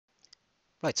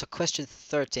Right, so question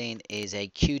 13 is a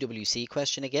QWC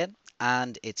question again,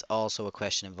 and it's also a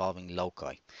question involving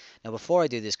loci. Now, before I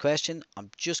do this question,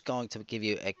 I'm just going to give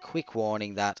you a quick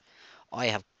warning that I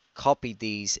have copied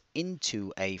these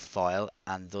into a file,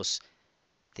 and thus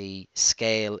the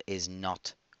scale is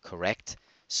not correct.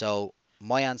 So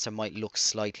my answer might look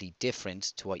slightly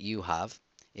different to what you have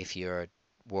if you're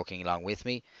working along with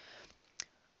me,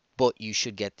 but you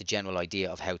should get the general idea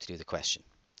of how to do the question.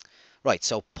 Right,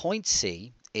 so point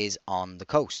C is on the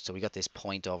coast. So we got this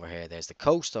point over here. There's the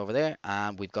coast over there,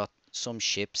 and we've got some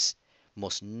ships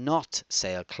must not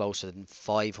sail closer than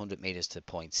 500 meters to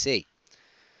point C.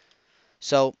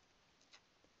 So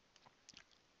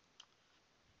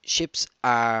ships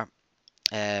are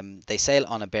they sail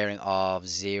on a bearing of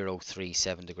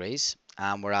 037 degrees,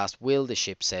 and we're asked, will the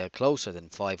ship sail closer than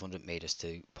 500 meters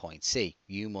to point C?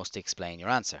 You must explain your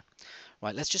answer.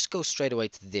 Right, let's just go straight away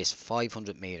to this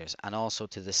 500 meters and also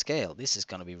to the scale. This is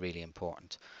going to be really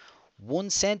important. 1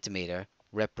 centimeter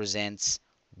represents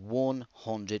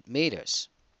 100 meters.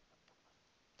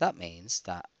 That means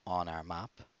that on our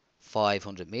map,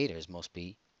 500 meters must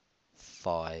be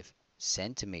 5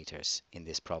 centimeters in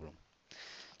this problem.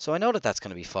 So I know that that's going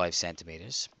to be 5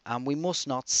 centimeters, and we must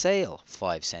not sail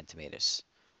 5 centimeters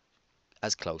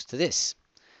as close to this.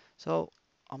 So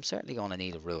I'm certainly going to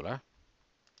need a ruler.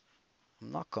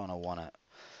 I'm not going to want to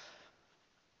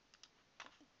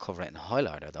cover it in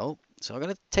highlighter though. So I'm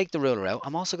going to take the ruler out.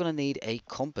 I'm also going to need a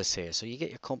compass here. So you get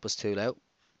your compass tool out,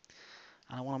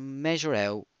 and I want to measure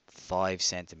out 5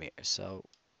 centimeters. So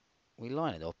we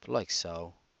line it up like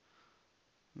so.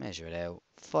 Measure it out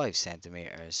 5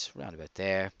 centimeters, round about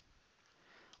there.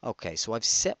 Okay, so I've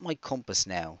set my compass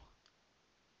now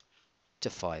to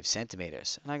 5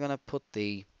 centimeters, and I'm going to put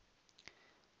the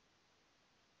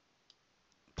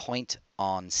point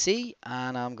on C,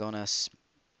 and I'm going to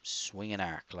swing an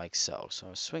arc like so.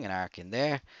 So swing an arc in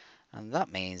there, and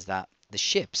that means that the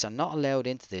ships are not allowed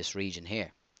into this region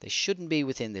here. They shouldn't be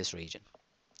within this region.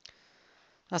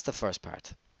 That's the first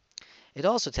part. It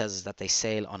also tells us that they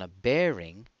sail on a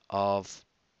bearing of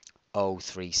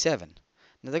 037.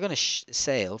 Now they're going to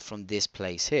sail from this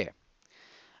place here.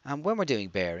 And when we're doing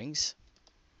bearings,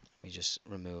 let me just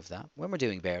remove that. When we're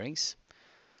doing bearings,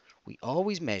 we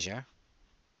always measure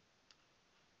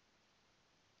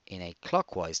in a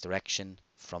clockwise direction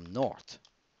from north.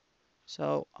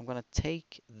 So I'm going to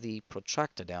take the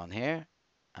protractor down here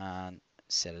and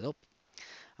set it up.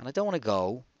 And I don't want to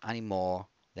go any more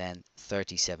than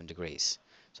 37 degrees.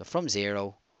 So from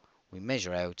 0, we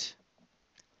measure out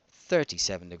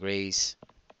 37 degrees.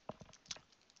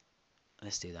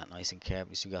 Let's do that nice and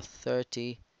carefully. So we got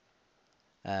 30,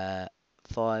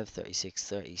 5, 36,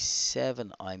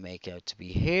 37. I make out to be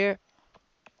here.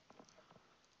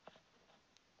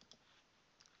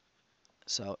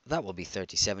 So that will be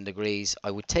 37 degrees.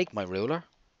 I would take my ruler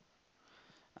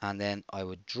and then I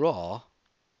would draw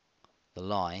the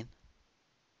line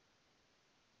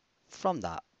from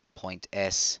that point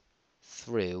S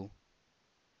through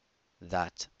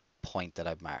that point that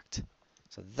I've marked.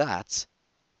 So that's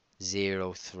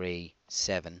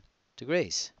 037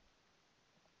 degrees.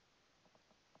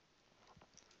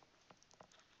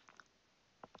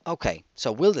 Okay,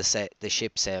 so will the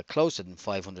ship sail closer than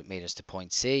 500 meters to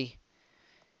point C?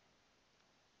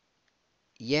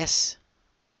 Yes,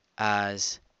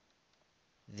 as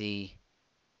the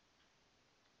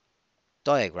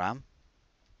diagram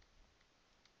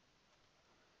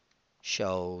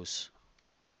shows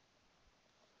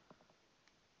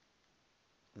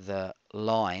the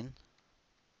line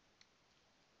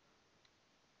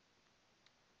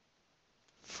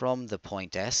from the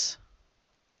point S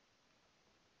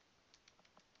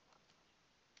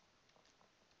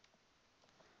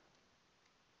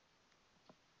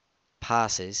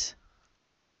passes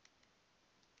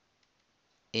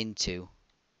into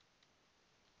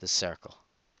the circle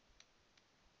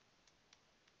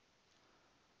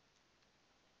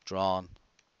drawn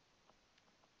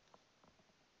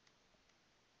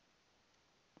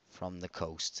from the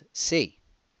coast C.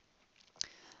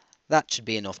 That should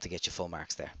be enough to get you full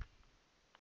marks there.